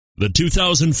The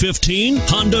 2015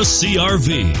 Honda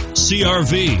CR-V.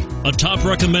 CR-V, a top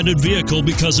recommended vehicle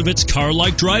because of its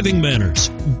car-like driving manners,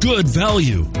 good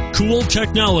value, cool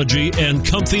technology, and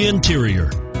comfy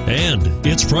interior. And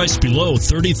it's priced below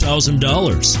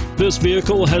 $30,000. This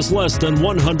vehicle has less than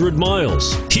 100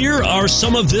 miles. Here are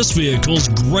some of this vehicle's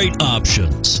great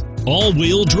options: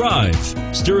 all-wheel drive,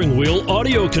 steering wheel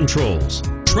audio controls,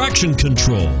 traction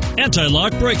control,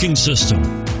 anti-lock braking system,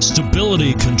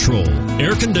 stability control,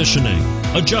 air conditioning,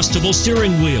 adjustable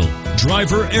steering wheel,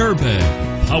 driver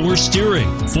airbag, power steering,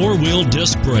 four-wheel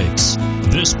disc brakes.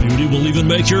 This beauty will even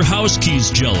make your house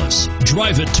keys jealous.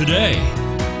 Drive it today.